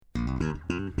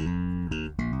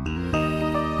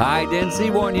Hi, Dan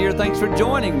Seaborn here. Thanks for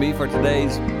joining me for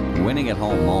today's Winning at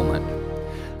Home moment.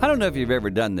 I don't know if you've ever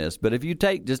done this, but if you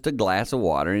take just a glass of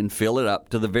water and fill it up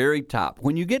to the very top,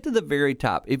 when you get to the very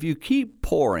top, if you keep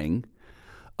pouring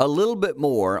a little bit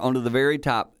more onto the very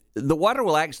top, the water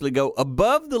will actually go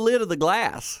above the lid of the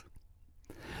glass.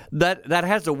 That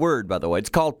has a word, by the way. It's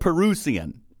called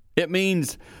Perusian. It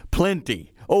means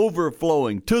plenty,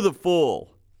 overflowing, to the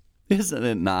full. Isn't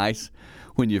it nice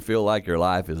when you feel like your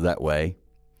life is that way?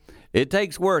 It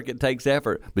takes work, it takes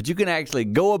effort, but you can actually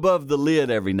go above the lid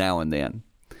every now and then.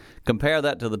 Compare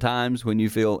that to the times when you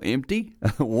feel empty,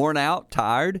 worn out,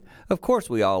 tired. Of course,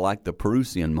 we all like the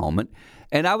Perusian moment.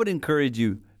 And I would encourage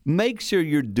you, make sure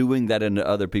you're doing that into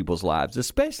other people's lives,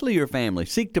 especially your family.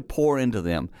 Seek to pour into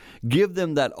them. Give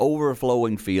them that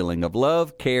overflowing feeling of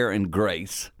love, care, and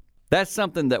grace. That's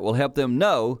something that will help them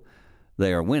know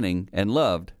they are winning and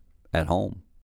loved at home.